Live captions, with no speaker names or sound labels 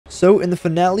So in the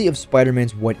finale of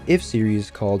Spider-Man's What If series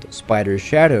called Spider's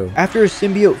Shadow, after a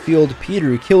symbiote-fueled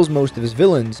Peter kills most of his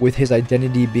villains, with his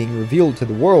identity being revealed to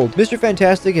the world, Mr.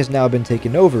 Fantastic has now been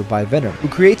taken over by Venom, who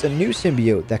creates a new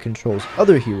symbiote that controls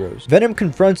other heroes. Venom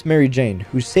confronts Mary Jane,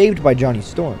 who's saved by Johnny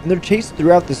Storm, and they're chased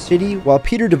throughout the city while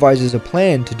Peter devises a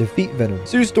plan to defeat Venom.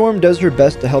 Sue Storm does her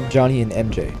best to help Johnny and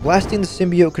MJ, blasting the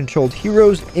symbiote-controlled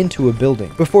heroes into a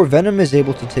building, before Venom is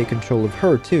able to take control of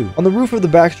her too. On the roof of the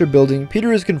Baxter building,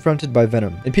 Peter is confronted by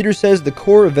Venom, and Peter says the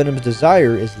core of Venom's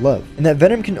desire is love, and that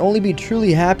Venom can only be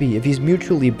truly happy if he's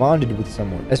mutually bonded with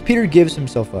someone, as Peter gives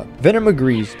himself up. Venom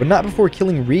agrees, but not before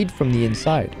killing Reed from the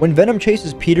inside. When Venom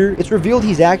chases Peter, it's revealed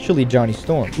he's actually Johnny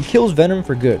Storm, who kills Venom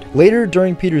for good. Later,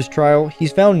 during Peter's trial,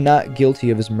 he's found not guilty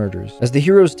of his murders. As the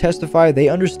heroes testify, they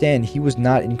understand he was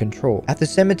not in control. At the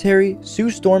cemetery,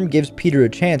 Sue Storm gives Peter a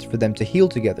chance for them to heal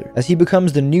together, as he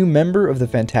becomes the new member of the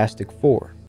Fantastic Four.